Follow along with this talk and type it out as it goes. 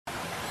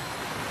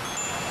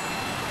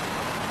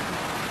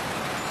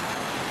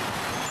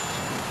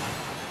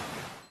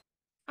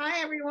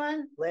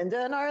Arlene.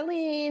 Linda and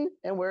Arlene,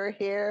 and we're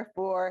here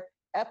for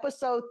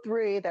episode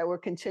 3 that we're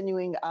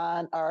continuing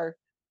on our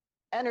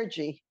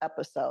energy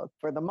episode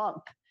for the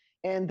month.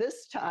 And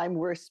this time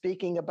we're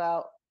speaking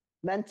about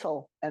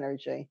mental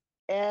energy.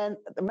 And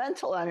the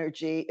mental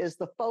energy is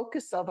the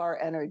focus of our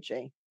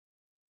energy.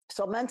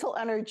 So mental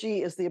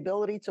energy is the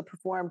ability to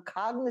perform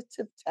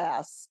cognitive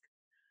tasks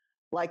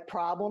like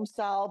problem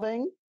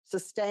solving,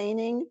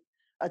 sustaining,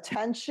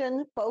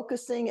 attention,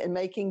 focusing, and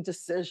making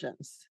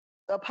decisions.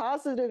 A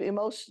positive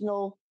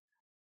emotional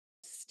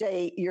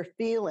state, your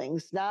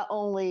feelings, not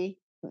only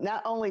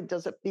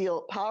does it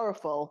feel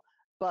powerful,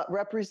 but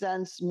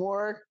represents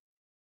more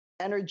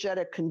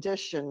energetic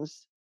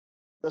conditions,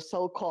 the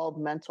so-called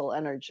mental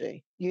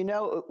energy. You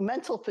know,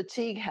 mental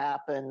fatigue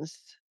happens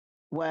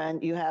when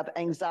you have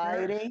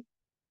anxiety. Sure.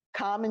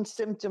 Common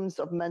symptoms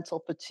of mental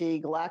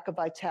fatigue: lack of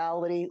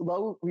vitality,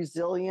 low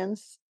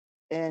resilience,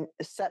 and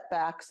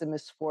setbacks and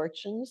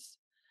misfortunes,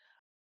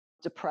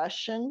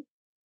 depression,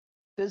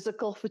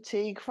 physical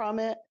fatigue from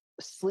it,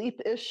 sleep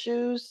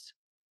issues.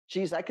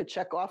 Geez, I could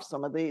check off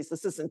some of these.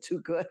 This isn't too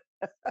good.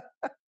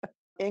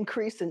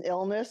 Increase in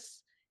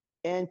illness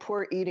and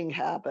poor eating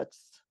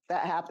habits.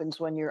 That happens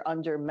when you're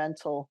under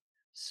mental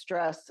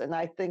stress. And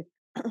I think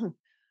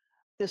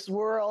this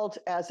world,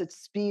 as it's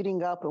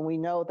speeding up, and we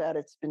know that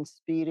it's been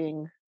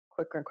speeding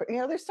quicker and quicker. You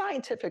know, there's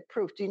scientific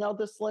proof. Do you know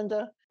this,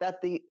 Linda? That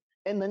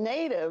in the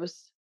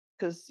natives,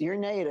 because you're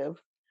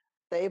native,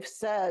 they've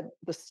said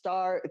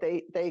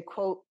they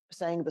quote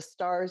saying the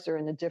stars are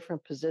in a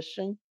different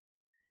position.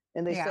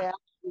 And they say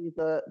actually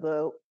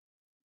the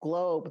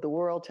globe, the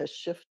world has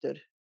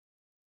shifted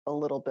a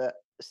little bit.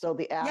 So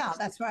the axis. Yeah,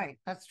 that's right.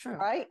 That's true.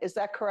 Right? Is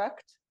that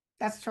correct?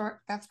 That's true.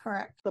 That's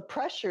correct. The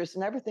pressures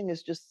and everything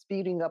is just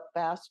speeding up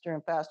faster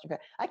and faster.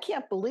 I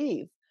can't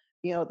believe,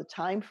 the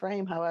time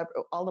frame, however,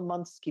 all the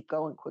months keep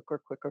going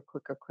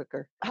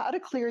quicker. How to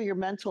clear your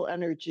mental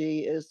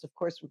energy is, of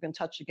course, we're going to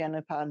touch again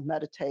upon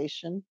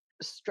meditation,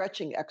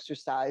 stretching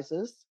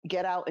exercises,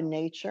 get out in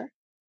nature,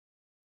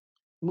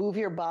 move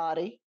your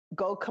body,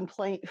 go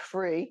complaint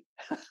free.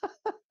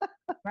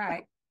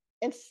 Right.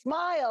 And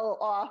smile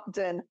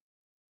often.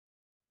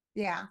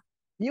 Yeah.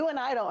 You and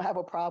I don't have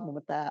a problem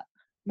with that.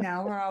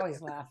 No, we're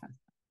always laughing.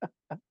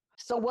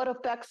 So what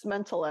affects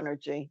mental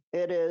energy?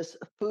 It is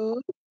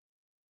food,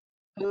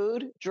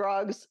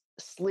 drugs,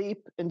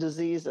 sleep, and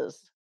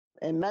diseases.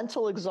 And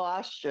mental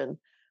exhaustion.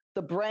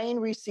 The brain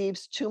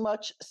receives too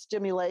much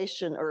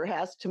stimulation or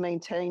has to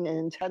maintain an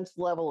intense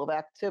level of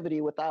activity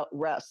without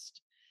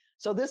rest.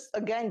 So this,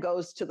 again,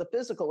 goes to the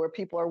physical, where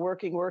people are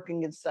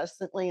working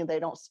incessantly and they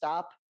don't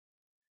stop.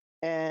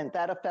 And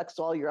that affects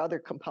all your other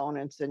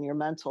components in your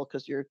mental,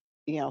 because you're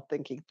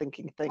thinking.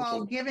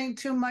 Well, giving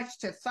too much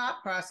to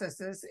thought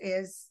processes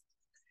is,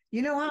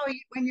 how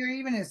when you're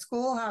even in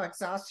school, how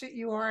exhausted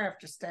you are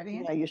after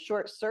studying? Yeah, you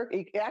short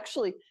circuit.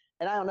 Actually,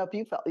 and I don't know if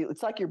you felt,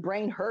 it's like your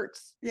brain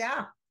hurts.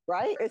 Yeah.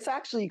 Right? It's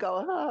actually, you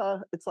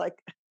go, it's like,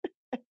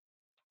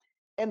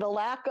 and the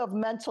lack of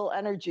mental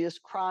energy is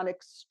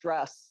chronic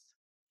stress.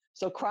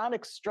 So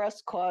chronic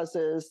stress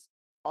causes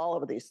all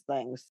of these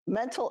things.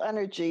 Mental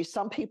energy,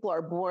 some people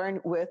are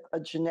born with a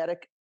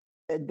genetic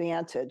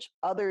advantage.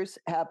 Others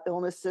have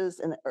illnesses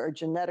and are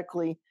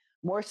genetically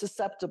more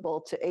susceptible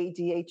to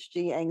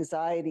ADHD,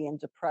 anxiety, and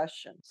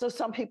depression. So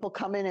some people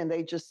come in and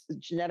they just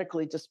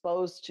genetically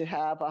disposed to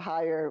have a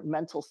higher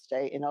mental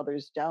state, and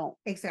others don't.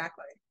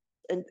 Exactly.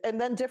 And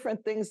then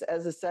different things,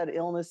 as I said,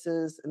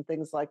 illnesses and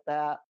things like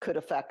that could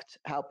affect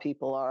how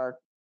people are.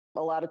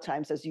 A lot of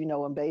times, as you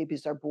know, when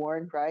babies are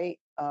born, right?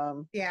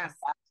 Yes.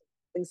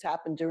 Things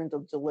happen during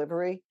the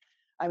delivery.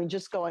 I mean,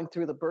 just going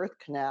through the birth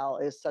canal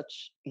is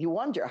such, you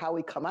wonder how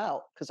we come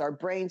out, because our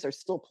brains are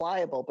still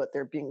pliable, but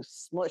they're being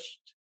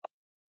smushed,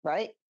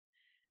 right?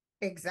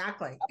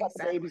 Exactly. How about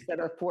the babies that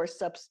are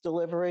forceps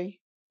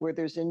delivery, where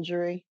there's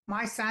injury?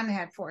 My son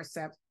had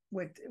forceps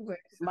with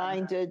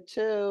Mine did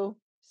too.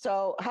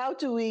 So how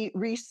do we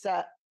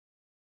reset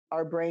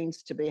our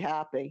brains to be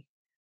happy?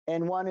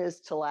 And one is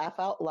to laugh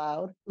out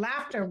loud.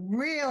 Laughter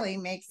really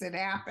makes it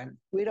happen.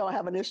 We don't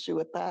have an issue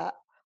with that.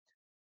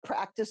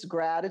 Practice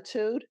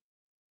gratitude,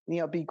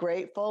 be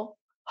grateful.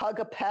 Hug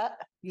a pet.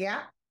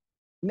 Yeah.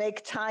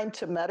 Make time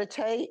to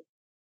meditate.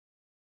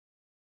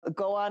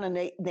 Go on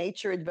a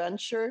nature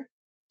adventure.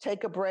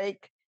 Take a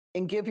break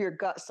and give your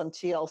gut some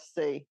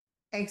TLC.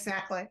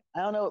 Exactly. I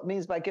don't know what it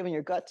means by giving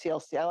your gut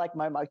TLC. I like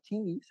my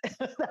martinis.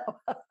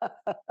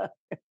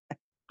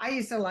 I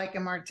used to like a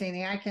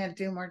martini. I can't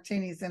do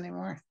martinis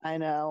anymore. I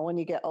know. When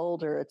you get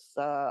older, it's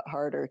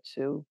harder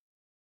to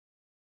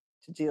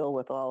deal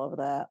with all of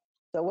that.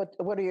 So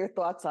what are your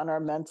thoughts on our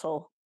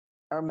mental?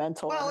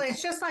 Well,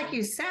 it's just like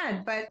you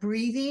said, but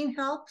breathing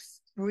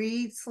helps.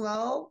 Breathe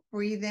slow,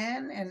 breathe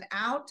in and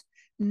out.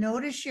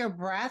 Notice your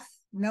breath.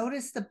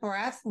 Notice the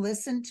breath.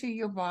 Listen to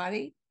your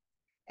body.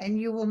 And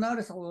you will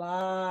notice a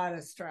lot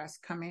of stress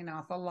coming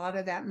off, a lot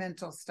of that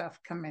mental stuff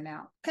coming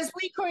out. Because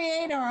we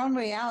create our own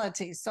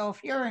reality. So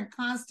if you're in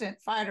constant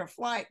fight or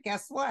flight,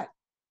 guess what?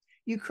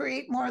 You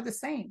create more of the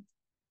same.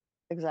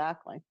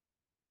 Exactly.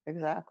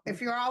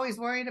 If you're always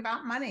worried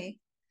about money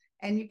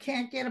and you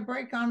can't get a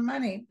break on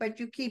money, but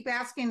you keep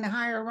asking the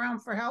higher realm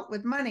for help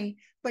with money,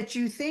 but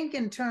you think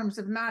in terms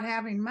of not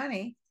having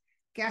money,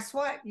 guess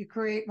what? You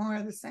create more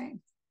of the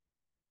same.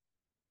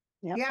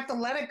 Yep. You have to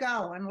let it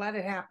go and let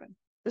it happen.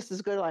 This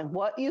is a good line.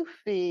 What you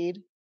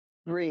feed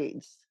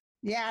breeds.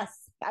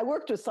 Yes. I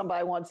worked with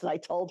somebody once and I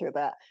told her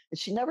that. And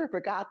she never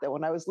forgot that.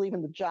 When I was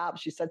leaving the job,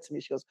 she said to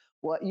me, she goes,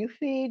 what you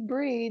feed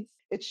breeds.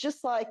 It's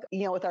just like,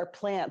 with our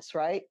plants,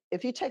 right?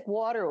 If you take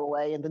water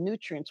away and the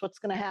nutrients, what's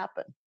going to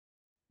happen?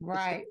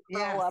 Right.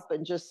 Grow up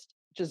and just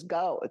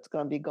go. It's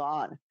going to be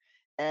gone.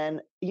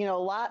 And, a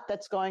lot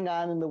that's going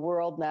on in the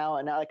world now.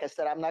 And like I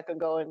said, I'm not going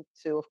to go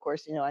into, of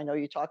course, I know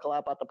you talk a lot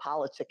about the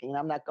politicking, and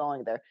I'm not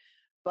going there,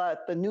 but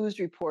the news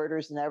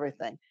reporters and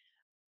everything,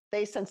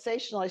 they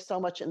sensationalize so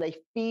much and they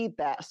feed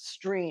that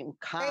stream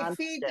constant.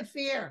 They feed the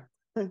fear.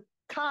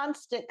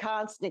 Constant.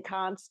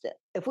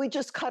 If we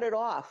just cut it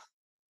off,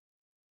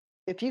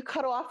 if you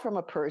cut off from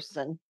a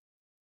person,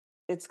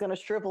 it's going to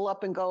shrivel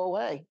up and go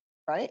away,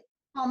 right?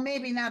 Well,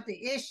 maybe not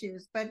the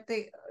issues, but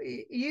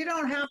you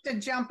don't have to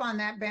jump on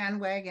that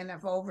bandwagon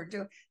of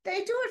overdo.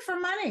 They do it for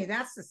money.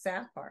 That's the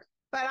sad part.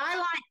 But I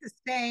like the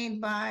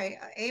saying by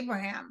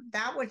Abraham,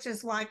 that which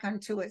is like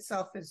unto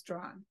itself is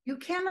drawn. You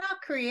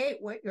cannot create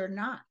what you're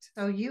not.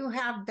 So you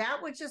have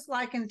that which is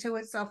like unto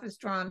itself is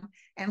drawn,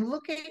 and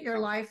look at your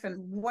life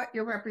and what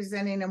you're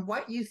representing and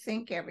what you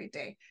think every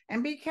day.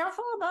 And be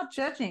careful about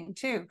judging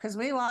too, because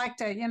we like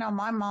to,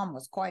 my mom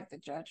was quite the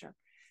judger.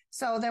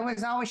 So there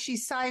was always, she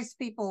sized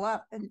people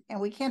up, and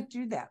we can't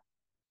do that.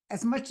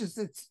 As much as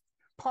it's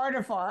part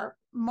of our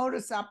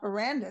modus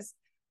operandus,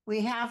 we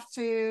have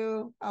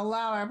to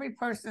allow every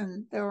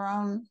person their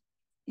own,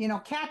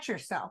 catch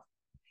yourself.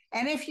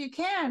 And if you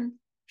can,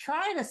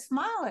 try to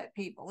smile at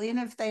people, even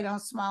if they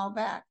don't smile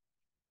back,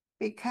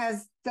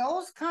 because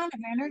those kind of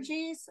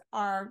energies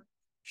are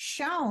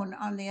shown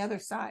on the other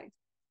side.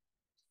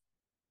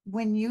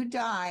 When you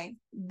die,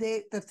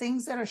 the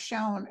things that are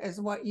shown is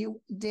what you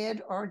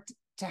did or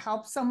to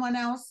help someone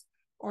else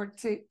or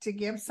to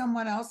give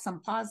someone else some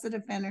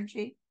positive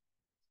energy.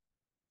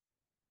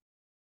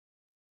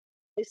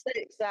 They say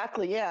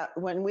exactly, yeah.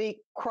 When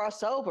we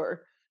cross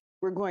over,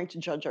 we're going to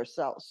judge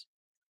ourselves,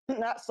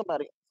 not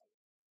somebody.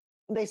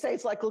 They say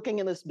it's like looking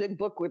in this big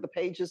book where the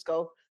pages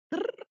go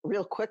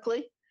real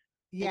quickly.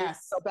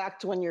 Yes. Go back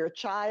to when you're a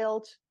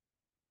child.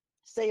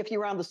 Say if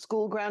you're on the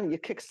school ground and you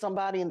kick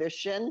somebody in their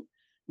shin,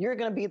 you're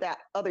going to be that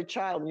other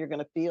child and you're going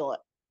to feel it.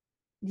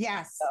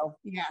 Yes. So,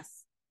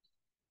 yes.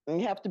 And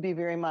you have to be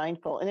very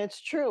mindful. And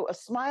it's true. A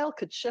smile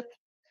could shift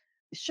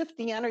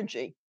the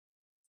energy.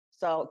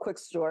 So a quick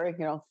story,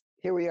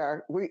 here we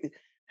are.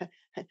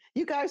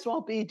 You guys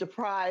won't be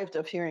deprived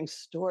of hearing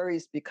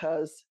stories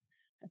because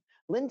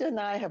Linda and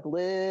I have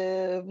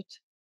lived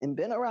and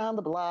been around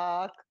the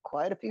block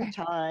quite a few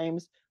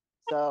times.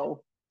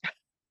 So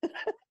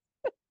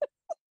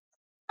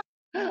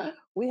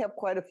we have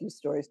quite a few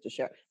stories to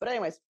share. But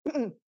anyways,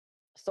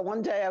 so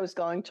one day I was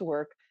going to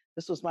work.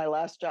 This was my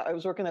last job. I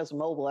was working as a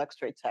mobile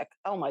x-ray tech.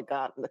 Oh my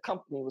God, the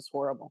company was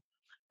horrible.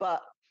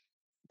 But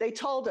they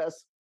told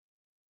us,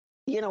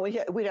 we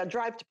had to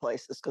drive to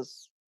places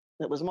because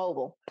it was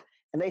mobile.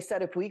 And they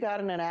said if we got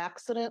in an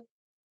accident,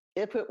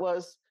 if it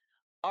was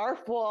our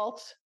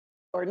fault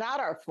or not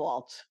our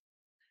fault,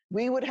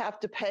 we would have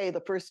to pay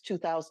the first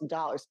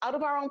 $2,000 out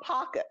of our own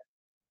pocket.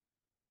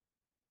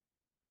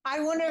 I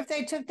wonder if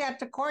they took that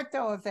to court,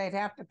 though, if they'd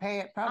have to pay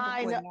it. Probably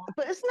I know, not.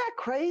 but isn't that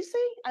crazy?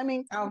 I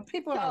mean,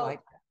 people are like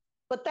that.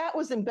 But that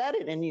was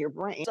embedded in your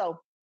brain. So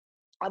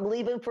I'm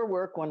leaving for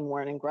work one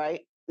morning,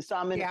 right? So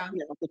I'm in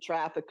the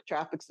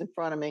traffic's in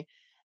front of me.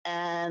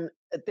 And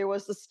there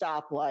was the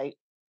stoplight.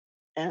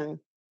 And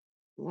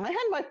I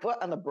had my foot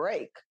on the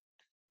brake.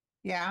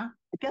 Yeah.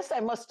 I guess I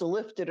must have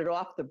lifted it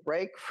off the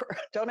brake.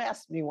 Don't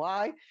ask me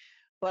why.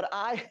 But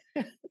I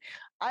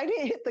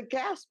didn't hit the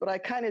gas, but I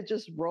kind of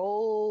just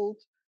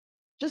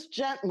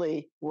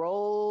gently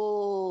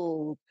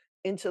rolled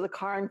into the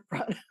car in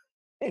front of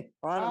me.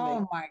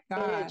 Oh my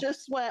God. And it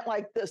just went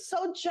like this.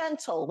 So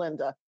gentle,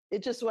 Linda.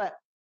 It just went,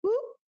 whoop,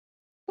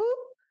 whoop.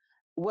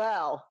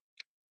 Well,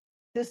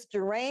 this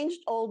deranged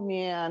old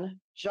man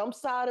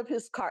jumps out of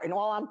his car. And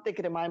all I'm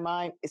thinking in my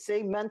mind is,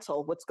 say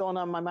mental, what's going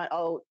on in my mind?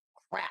 Oh,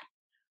 crap.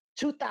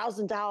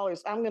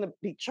 $2,000. I'm going to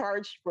be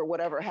charged for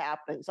whatever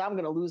happens. I'm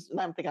going to lose.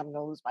 And I'm thinking I'm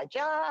going to lose my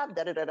job.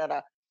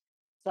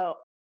 So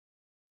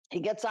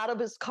he gets out of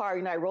his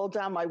car. I rolled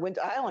down my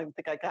window. I don't even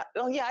think I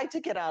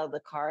did get out of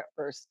the car at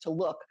first to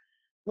look.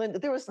 Linda,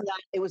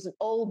 it was an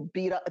old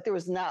beat up. There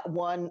was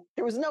nothing.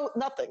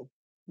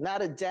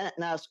 Not a dent,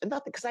 nothing,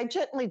 because I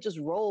gently just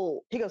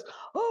rolled. He goes,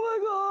 oh my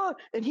God.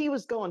 And he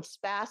was going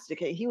spastic.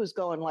 He was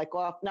going like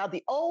off. Now,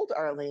 the old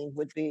Arlene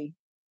would be,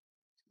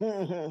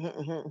 since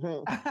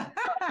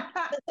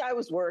I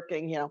was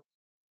working,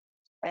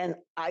 and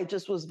I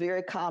just was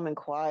very calm and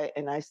quiet.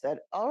 And I said,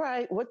 all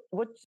right, what?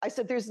 I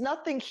said, there's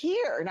nothing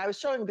here. And I was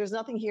showing him there's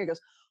nothing here. He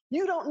goes,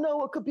 you don't know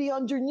what could be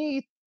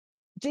underneath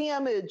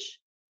damage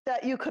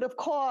that you could have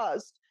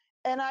caused.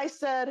 And I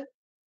said,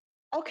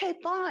 okay,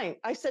 fine.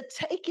 I said,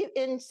 take it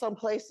in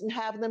someplace and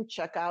have them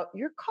check out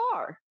your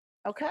car.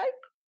 Okay.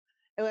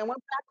 And I went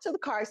back to the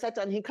car. I sat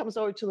down. He comes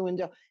over to the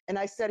window, and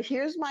I said,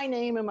 "Here's my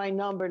name and my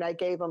number." And I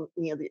gave him,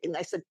 and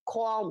I said,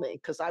 "Call me,"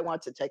 because I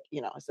want to take,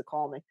 I said,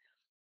 "Call me."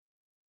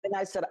 And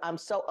I said,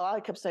 all I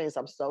kept saying is,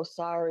 "I'm so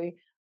sorry.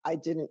 I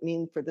didn't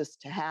mean for this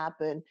to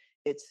happen.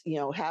 It's,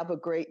 have a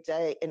great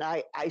day." And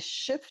I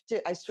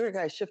shifted, I swear to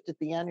God, I shifted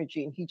the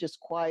energy, and he just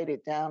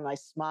quieted down. And I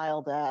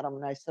smiled at him,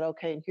 and I said,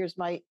 "Okay,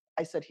 and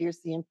I said,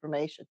 here's the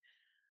information."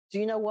 Do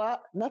you know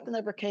what? Nothing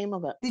ever came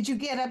of it. Did you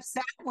get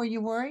upset? Were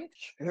you worried?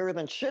 Sure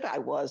than shit I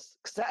was.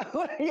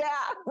 Yeah,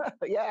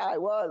 yeah, I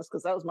was,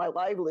 because that was my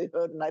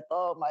livelihood. And I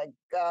thought, oh my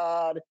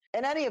God.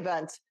 In any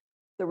event,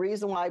 the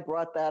reason why I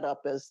brought that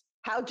up is,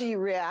 how do you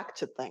react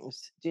to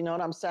things? Do you know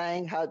what I'm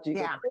saying? How do you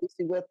go Yeah.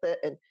 crazy with it?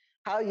 And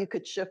how you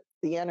could shift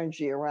the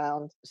energy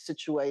around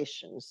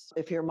situations.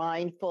 If you're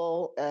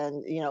mindful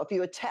and, if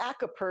you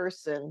attack a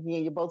person,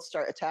 you both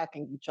start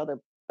attacking each other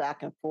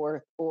back and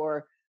forth,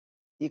 or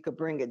you could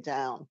bring it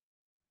down.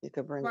 You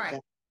could bring it Right.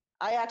 down.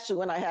 I actually,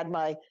 when I had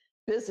my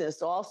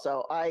business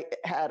also, I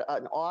had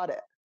an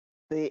audit.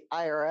 The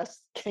IRS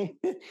came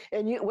in,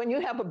 and when you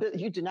have a bit,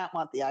 you do not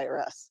want the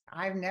IRS.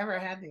 I've never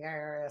had the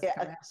IRS come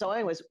Yeah. in. So,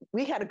 anyways,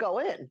 we had to go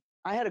in.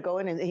 I had to go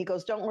in, and he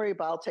goes, "Don't worry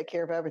about it. I'll take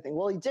care of everything."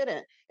 Well, he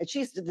didn't. And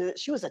she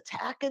was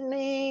attacking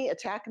me. And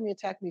The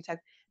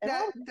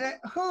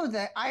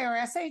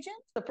IRS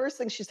agent? the first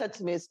thing she said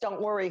to me is, "Don't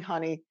worry,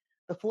 honey.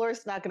 The floor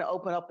is not going to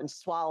open up and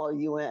swallow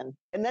you in."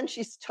 And then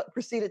she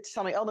proceeded to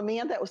tell me, "Oh, the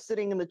man that was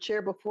sitting in the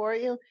chair before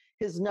you,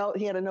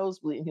 he had a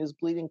nosebleed and he was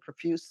bleeding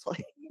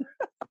profusely."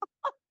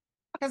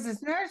 Because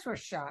his nerves were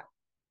shot.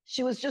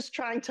 She was just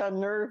trying to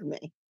unnerve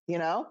me,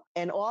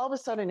 And all of a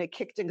sudden it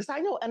kicked in, because I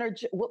know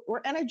energy.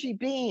 We're energy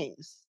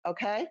beings,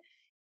 okay?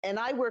 And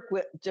I work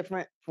with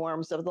different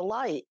forms of the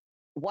light.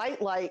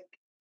 White light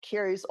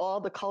carries all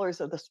the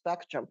colors of the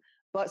spectrum.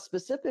 But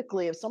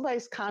specifically, if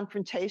somebody's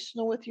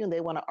confrontational with you and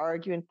they want to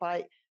argue and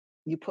fight,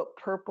 you put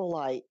purple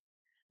light.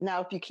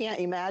 Now, if you can't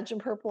imagine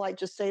purple light,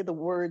 just say the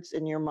words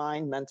in your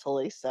mind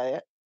mentally, say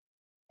it.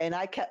 And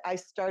I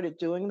started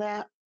doing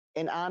that.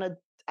 And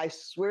I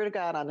swear to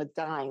God, on a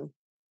dime,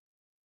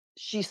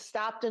 she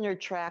stopped in her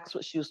tracks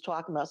what she was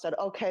talking about, said,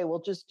 "Okay,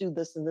 we'll just do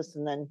this and this,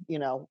 and then,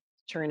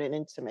 turn it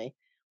into me."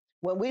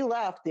 When we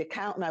left, the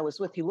accountant I was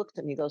with, he looked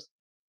at me, he goes,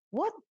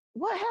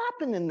 what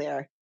happened in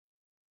there?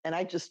 And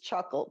I just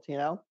chuckled,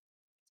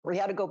 We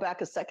had to go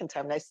back a second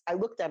time. And I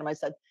looked at him, I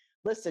said,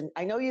 "Listen,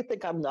 I know you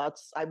think I'm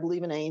nuts. I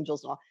believe in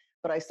angels and all,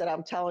 but I said,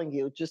 I'm telling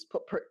you, just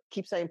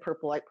keep saying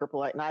purple light,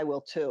 and I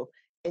will too."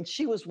 And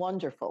she was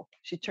wonderful.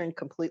 She turned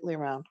completely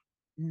around.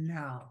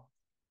 No.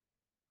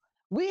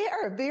 We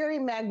are very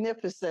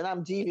magnificent.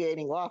 I'm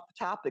deviating off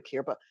topic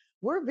here, but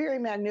we're very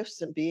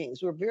magnificent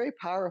beings. We're very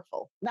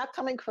powerful, not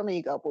coming from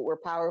ego, but we're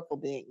powerful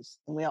beings.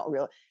 And we don't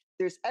realize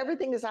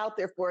everything is out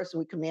there for us, and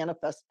we can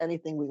manifest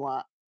anything we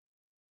want.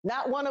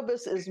 Not one of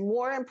us is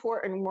more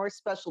important, more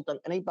special than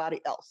anybody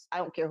else. I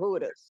don't care who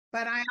it is.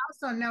 But I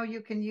also know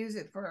you can use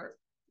it for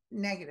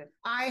negative.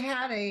 I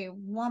had a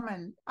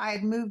woman, I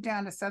had moved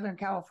down to Southern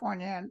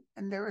California,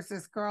 and there was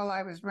this girl,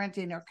 I was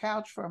renting her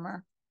couch from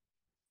her.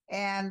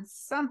 And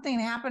something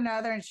happened to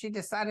her, and she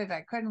decided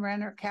I couldn't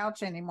rent her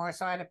couch anymore.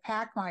 So I had to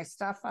pack my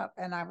stuff up.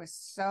 And I was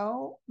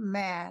so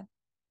mad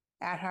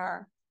at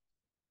her.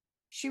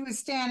 She was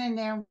standing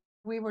there.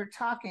 We were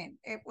talking.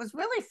 It was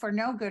really for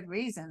no good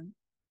reason.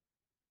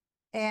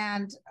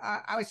 And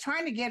I was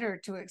trying to get her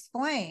to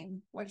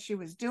explain what she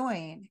was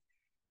doing.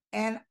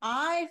 And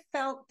I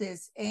felt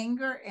this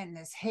anger and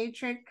this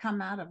hatred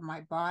come out of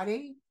my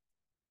body.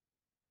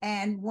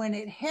 And when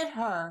it hit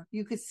her,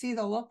 you could see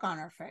the look on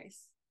her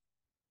face.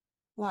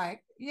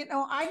 Like,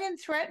 I didn't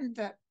threaten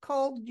the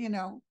cold,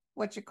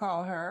 what you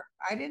call her.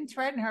 I didn't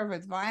threaten her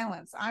with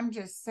violence. I'm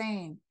just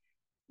saying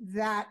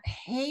that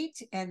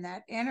hate and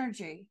that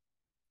energy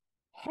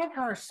hit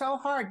her so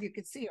hard you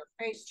could see her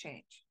face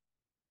change.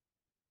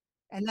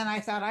 And then I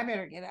thought, I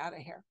better get out of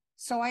here.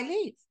 So I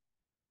leave.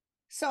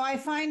 So I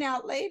find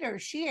out later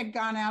she had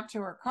gone out to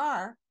her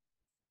car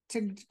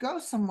to go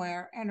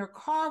somewhere, and her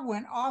car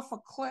went off a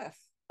cliff.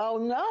 Oh,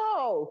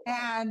 no.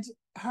 And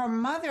her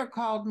mother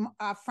called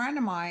a friend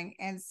of mine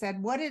and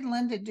said, "What did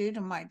Linda do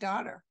to my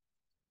daughter?"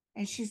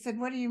 And she said,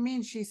 "What do you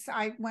mean?"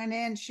 I went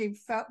in, she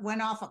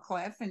went off a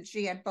cliff, and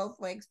she had both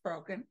legs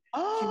broken.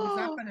 Oh. She was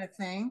up in a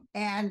thing,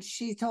 and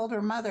she told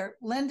her mother,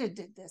 "Linda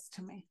did this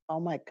to me." Oh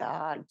my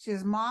God. She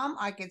says, "Mom,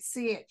 I could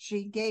see it.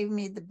 She gave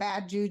me the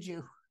bad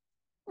juju."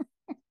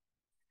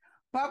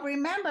 But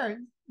remember,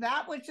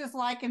 that which is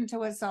likened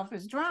to itself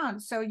is drawn.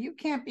 So you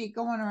can't be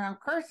going around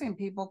cursing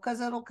people,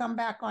 because it'll come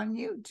back on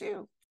you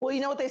too. Well,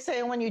 you know what they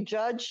say when you're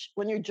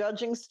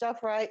judging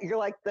stuff, right? You're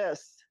like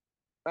this,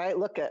 right?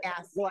 Look at,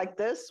 yes. You're like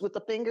this with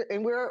the finger,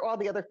 and where are all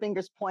the other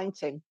fingers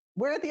pointing?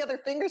 Where are the other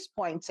fingers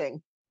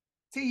pointing?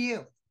 To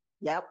you.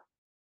 Yep.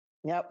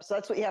 So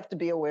that's what you have to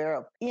be aware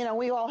of.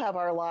 We all have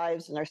our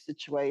lives and our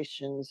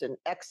situations and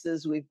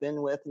exes we've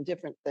been with and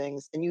different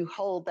things, and you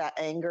hold that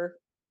anger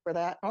for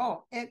that.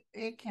 Oh,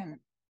 it can.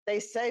 They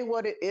say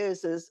what it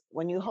is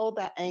when you hold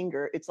that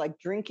anger, it's like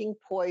drinking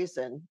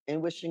poison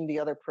and wishing the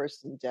other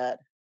person dead.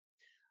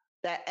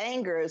 that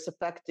anger is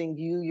affecting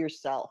you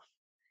yourself.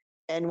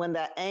 And when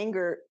that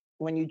anger,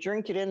 when you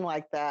drink it in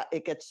like that,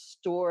 it gets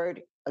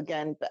stored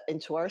again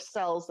into our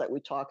cells that we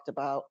talked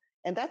about.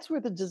 And that's where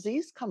the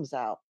disease comes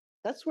out.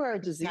 That's where our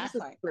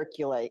diseases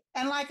circulate.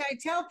 And like I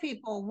tell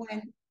people,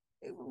 when,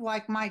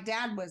 like, my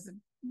dad was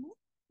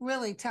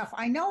really tough.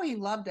 I know he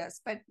loved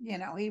us, but, you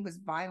know, he was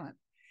violent.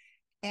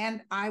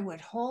 And I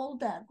would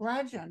hold that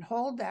grudge and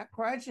hold that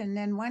grudge. And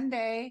then one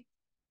day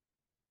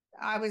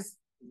I was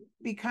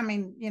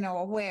becoming, you know,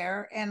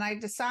 aware, and I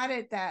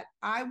decided that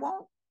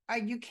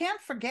you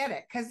can't forget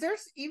it, because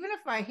even if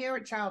I hear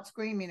a child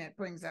screaming, it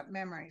brings up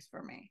memories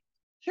for me.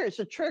 Sure, it's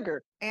a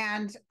trigger.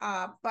 And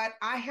but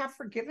I have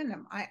forgiven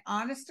him. I,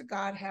 honest to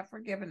God, have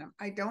forgiven him.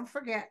 I don't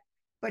forget.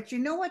 But you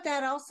know what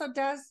that also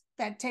does?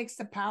 That takes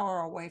the power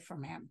away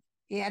from him.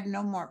 He had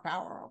no more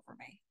power over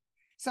me.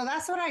 So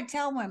that's what I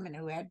tell women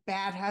who had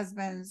bad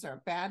husbands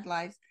or bad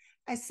lives.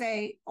 I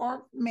say,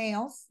 or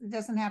males, it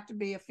doesn't have to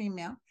be a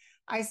female.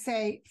 I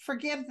say,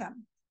 forgive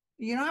them.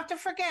 You don't have to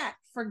forget,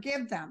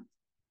 forgive them,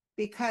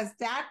 because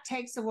that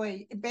takes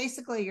away,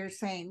 basically you're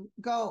saying,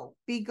 go,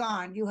 be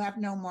gone. You have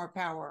no more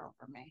power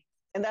over me.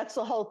 And that's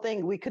the whole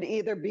thing. We could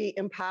either be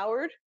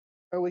empowered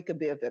or we could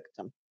be a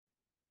victim.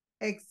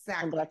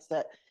 Exactly. And that's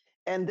it.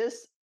 And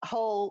this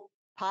whole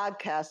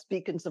podcast,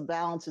 Beacons of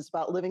Balance, is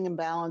about living in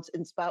balance.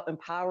 It's about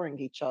empowering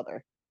each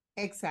other.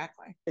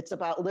 Exactly. It's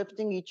about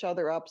lifting each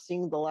other up,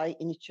 seeing the light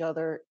in each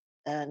other,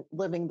 and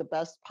living the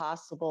best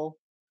possible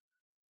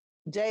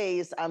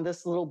days on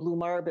this little blue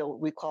marble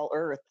we call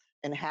Earth,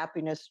 and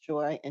happiness,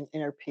 joy, and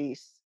inner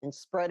peace, and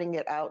spreading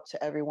it out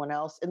to everyone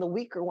else, and the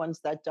weaker ones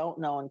that don't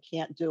know and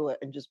can't do it,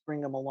 and just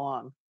bring them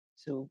along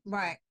to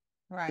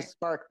to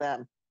spark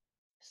them.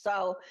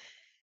 So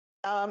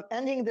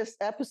ending this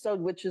episode,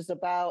 which is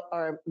about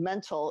our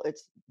mental,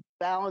 it's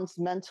balance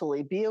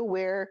mentally. Be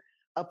aware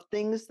of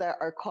things that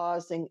are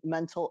causing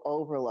mental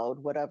overload,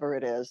 whatever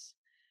it is.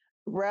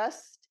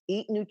 Rest,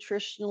 eat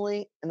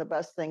nutritionally, and the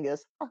best thing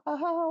is,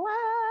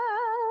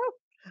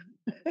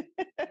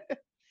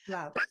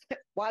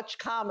 watch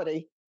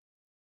comedy.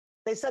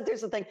 They said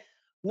there's a thing.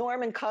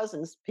 Norman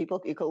Cousins,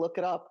 people, you could look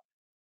it up.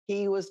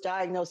 He was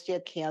diagnosed, he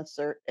had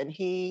cancer, and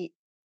he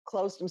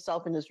closed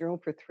himself in his room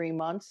for 3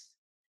 months.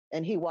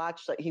 And he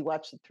watched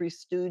the Three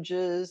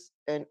Stooges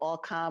and all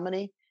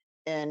comedy.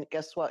 And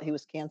guess what? He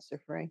was cancer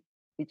free.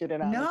 He did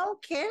it on No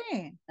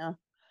kidding. Yeah.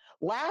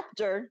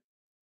 Laughter.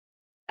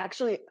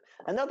 Actually,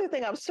 another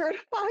thing I'm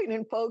certified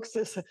in, folks,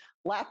 is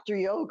laughter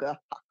yoga.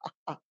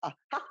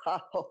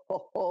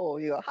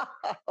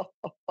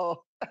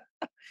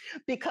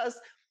 Because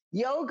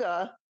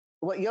yoga,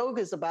 what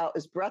yoga is about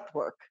is breath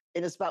work.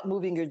 It is about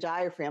moving your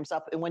diaphragms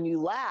up. And when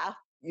you laugh,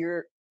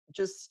 you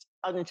just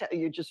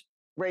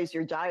raise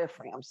your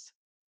diaphragms.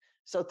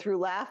 So through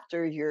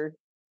laughter, you're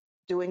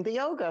doing the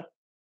yoga.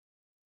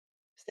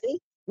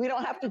 See, we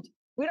don't have to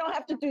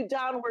do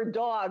downward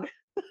dog.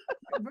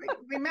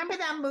 Remember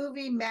that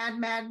movie, Mad,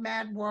 Mad,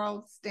 Mad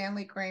World,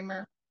 Stanley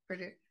Kramer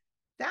produced?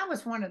 That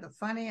was one of the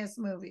funniest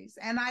movies.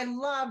 And I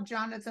love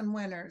Jonathan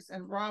Winters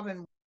and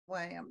Robin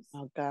Williams.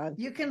 Oh, God.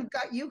 You can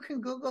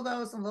Google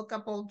those and look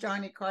up old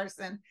Johnny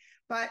Carson.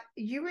 But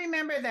you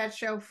remember that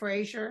show,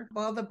 Frasier?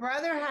 Well, the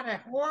brother had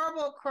a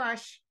horrible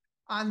crush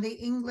on the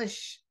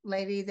English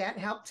lady that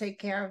helped take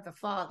care of the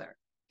father.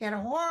 He had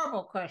a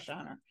horrible crush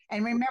on her.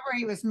 And remember,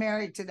 he was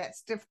married to that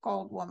stiff,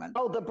 cold woman.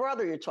 Oh, the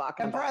brother you're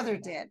talking about. The brother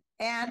did.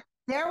 And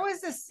there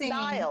was a scene.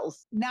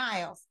 Niles.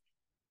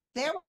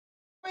 There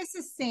was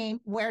a scene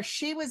where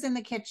she was in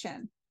the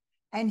kitchen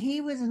and he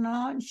was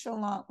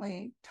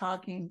nonchalantly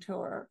talking to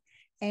her.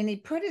 And he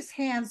put his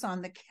hands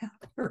on the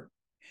counter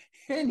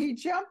and he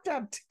jumped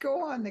up to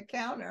go on the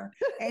counter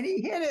and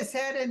he hit his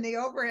head in the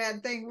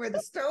overhead thing where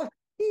the stove,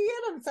 he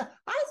hit himself.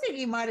 I think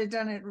he might have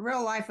done it in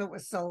real life. It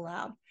was so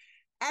loud.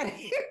 And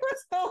he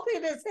was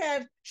holding his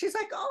head. She's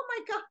like, oh my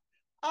God.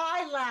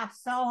 I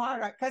laughed so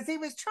hard because he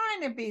was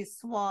trying to be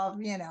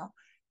suave, you know.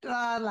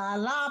 La, la,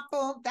 la,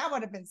 boom. That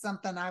would have been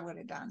something I would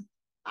have done.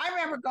 I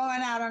remember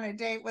going out on a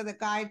date with a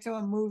guy to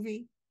a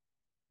movie.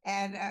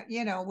 And,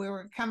 you know, we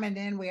were coming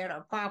in. We had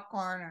our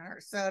popcorn and our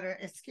soda.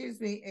 Excuse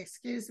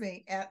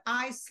me. And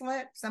I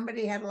slipped.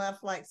 Somebody had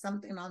left like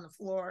something on the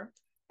floor.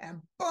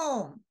 And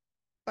boom.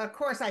 But of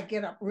course, I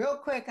get up real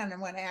quick and I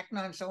went to act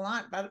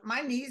nonchalant. But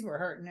my knees were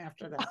hurting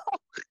after that.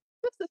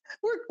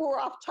 We're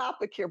off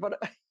topic here,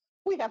 but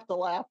we have to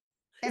laugh.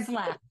 It's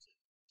laugh.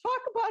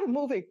 Talk about a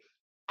movie.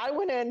 I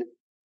went in.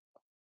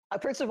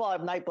 First of all, I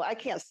have night blind. I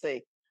can't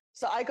see,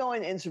 so I go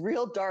in. It's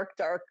real dark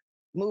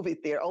movie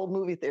theater, old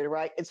movie theater,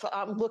 right? And so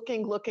I'm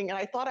looking, and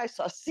I thought I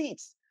saw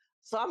seats.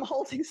 So I'm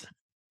holding.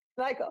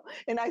 And I go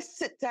and I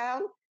sit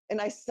down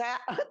and I sat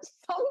on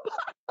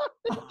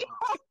somebody.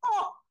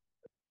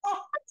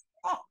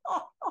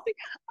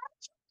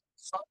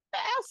 So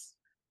fast.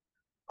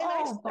 And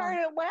I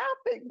started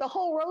laughing. The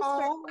whole row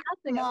started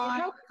laughing.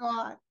 My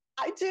God.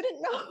 I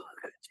didn't know.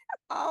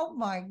 Oh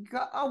my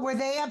God. Oh, were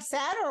they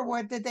upset or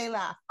what did they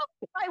laugh?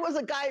 I was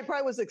a guy who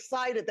probably was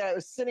excited that I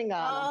was sitting on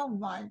him. Oh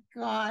my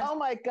God. Oh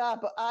my God.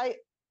 But I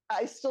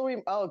I still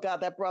oh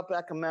God, that brought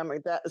back a memory.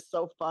 That is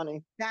so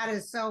funny. That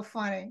is so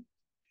funny.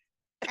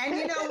 And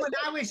when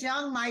I was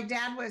young, my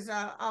dad was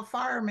a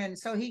fireman,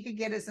 so he could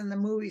get us in the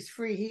movies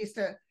free. He used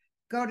to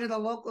go to the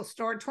local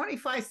store,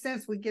 25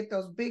 cents, we'd get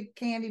those big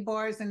candy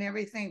bars and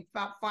everything,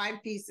 about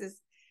 5 pieces.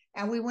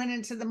 And we went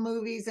into the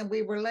movies and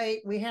we were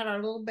late. We had our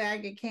little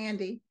bag of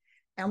candy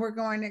and we're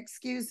going,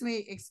 excuse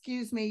me.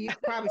 You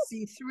could probably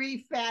see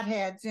 3 fat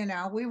heads,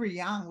 we were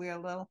young, we were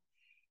little.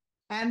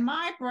 And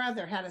my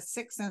brother had a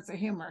sick sense of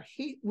humor.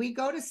 We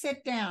go to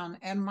sit down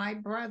and my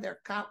brother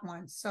caught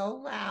one so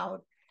loud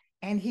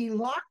and he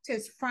locked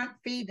his front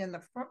feet in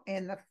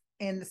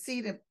the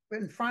seat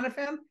in front of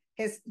him,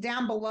 his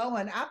down below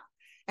and up,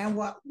 and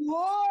went,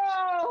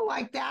 whoa,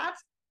 like that.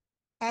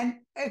 And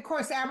of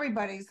course,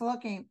 everybody's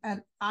looking.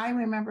 And I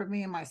remember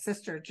me and my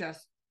sister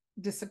just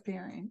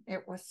disappearing.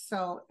 It was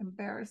so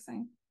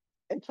embarrassing.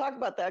 And talk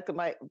about that, because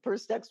my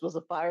first ex was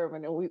a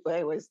fireman,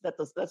 and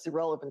that's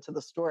irrelevant to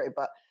the story,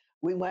 but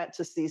we went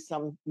to see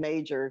some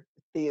major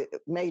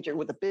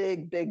with a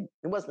big, it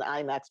wasn't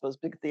IMAX, but it was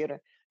a big theater.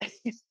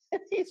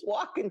 He's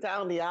walking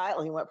down the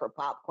aisle. He went for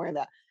popcorn.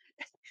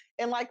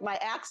 And like my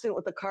accident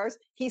with the cars,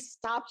 he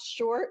stopped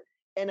short,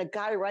 and a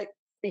guy right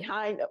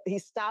behind, he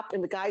stopped,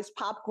 and the guy's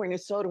popcorn and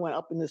soda went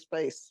up in his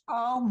face.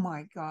 Oh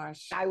my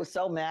gosh. I was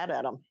so mad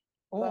at him.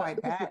 Oh, I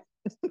bet.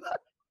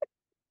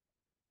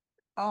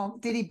 Oh,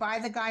 did he buy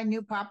the guy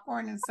new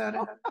popcorn and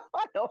soda?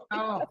 I don't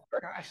remember.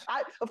 Gosh.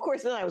 Of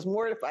course, then I was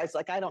mortified. It's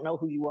like, I don't know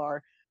who you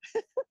are.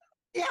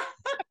 Yeah.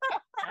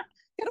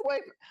 Get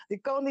away.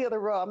 Go in the other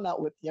row. I'm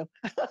not with you.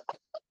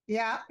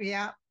 Yeah.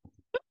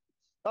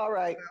 All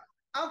right.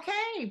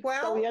 Okay.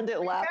 Well, so we ended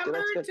laughter.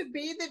 Remember to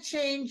be the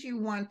change you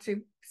want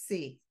to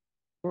see.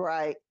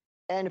 Right.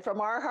 And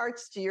from our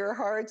hearts to your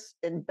hearts,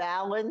 in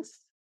balance,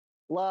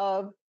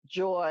 love,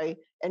 joy.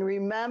 And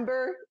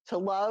remember to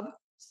love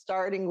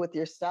starting with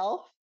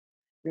yourself.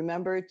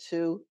 Remember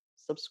to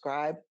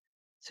subscribe,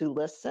 to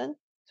listen,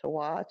 to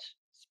watch,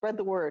 spread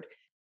the word,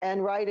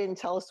 and write in,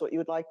 tell us what you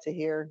would like to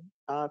hear,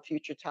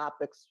 future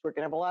topics. We're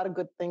going to have a lot of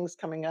good things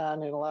coming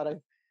on and a lot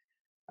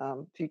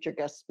of future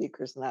guest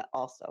speakers and that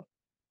also.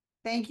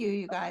 Thank you,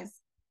 you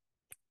guys.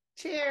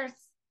 Cheers.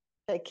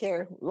 Take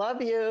care.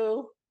 Love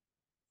you.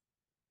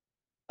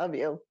 Love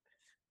you.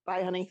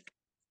 Bye, honey.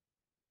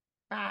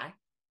 Bye.